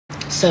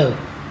So,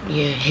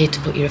 you're here to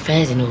put your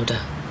affairs in order?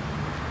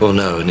 Well,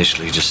 no,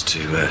 initially just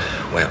to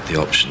weigh up the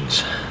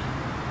options.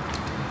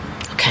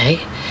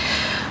 OK.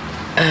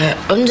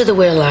 Under the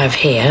will I have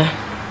here,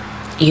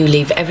 you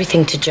leave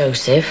everything to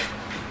Joseph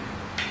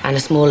and a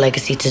small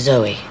legacy to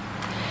Zoe.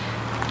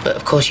 But,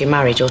 of course, your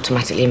marriage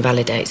automatically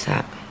invalidates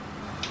that.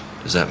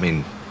 Does that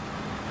mean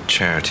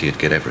Charity would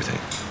get everything?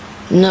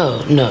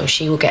 No,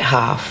 she will get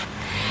half.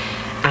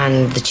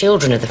 And the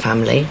children of the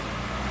family,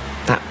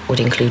 that would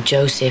include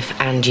Joseph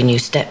and your new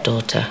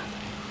stepdaughter,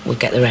 would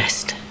get the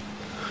rest.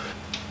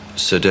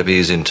 So Debbie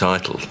is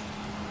entitled?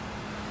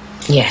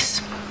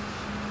 Yes.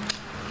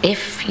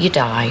 If you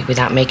die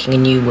without making a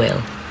new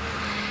will,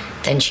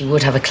 then she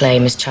would have a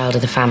claim as child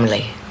of the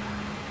family.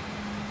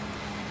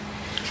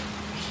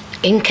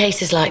 In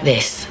cases like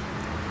this,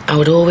 I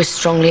would always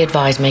strongly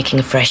advise making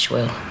a fresh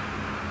will.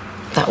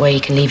 That way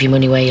you can leave your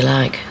money where you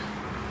like.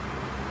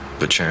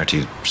 But Charity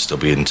would still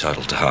be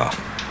entitled to half,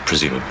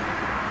 presumably?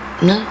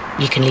 No,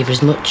 you can leave her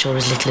as much or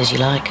as little as you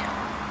like.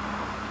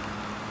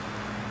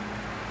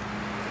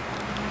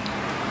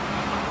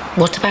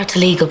 What about a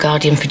legal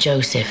guardian for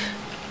Joseph?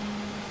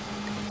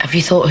 Have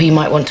you thought who you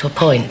might want to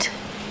appoint?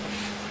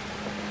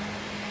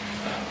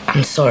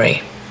 I'm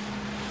sorry.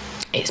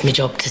 It's my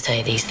job to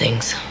say these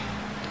things.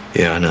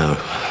 Yeah, I know.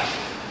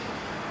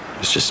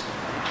 It's just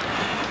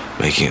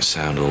making it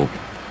sound all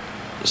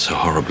so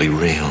horribly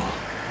real.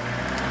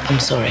 I'm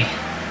sorry.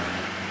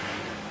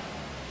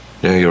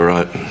 No, you're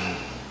right.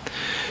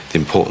 The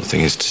important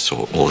thing is to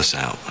sort all this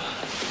out,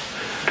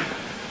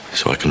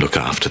 so I can look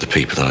after the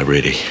people that I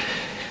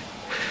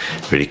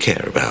really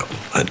care about,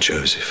 like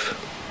Joseph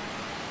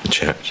and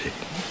Charity.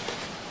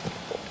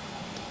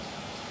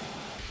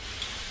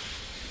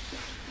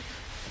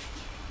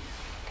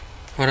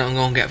 Why don't I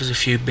go and get us a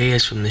few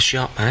beers from the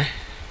shop, eh?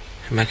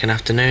 And make an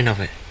afternoon of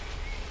it.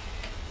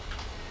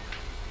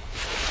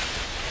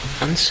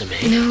 Answer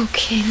me. No,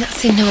 Ken,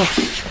 that's enough.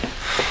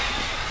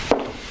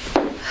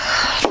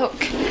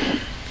 Look,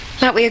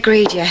 like we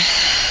agreed, yeah,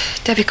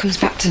 Debbie comes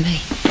back to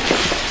me.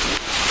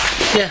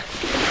 Yeah.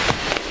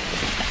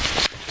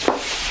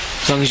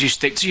 As long as you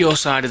stick to your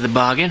side of the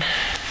bargain,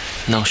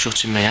 no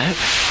shutting me out.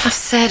 I've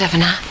said,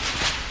 haven't I?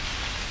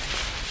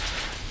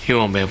 You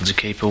won't be able to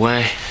keep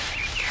away.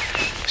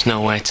 There's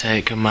no way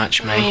Tate can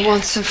match me. Oh,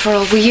 once and for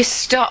all, will you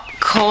stop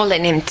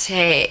calling him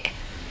Tate?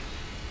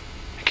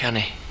 Can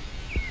he?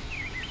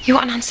 You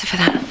want an answer for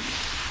that?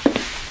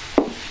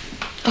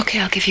 OK,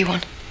 I'll give you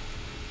one.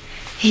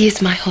 He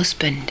is my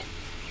husband.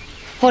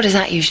 What does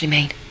that usually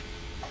mean?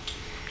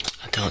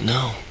 I don't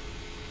know.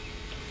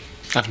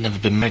 I've never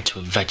been married to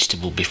a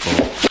vegetable before.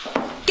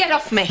 Get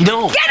off me!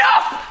 No! Get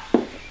off!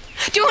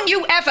 Don't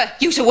you ever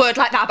use a word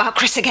like that about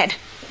Chris again.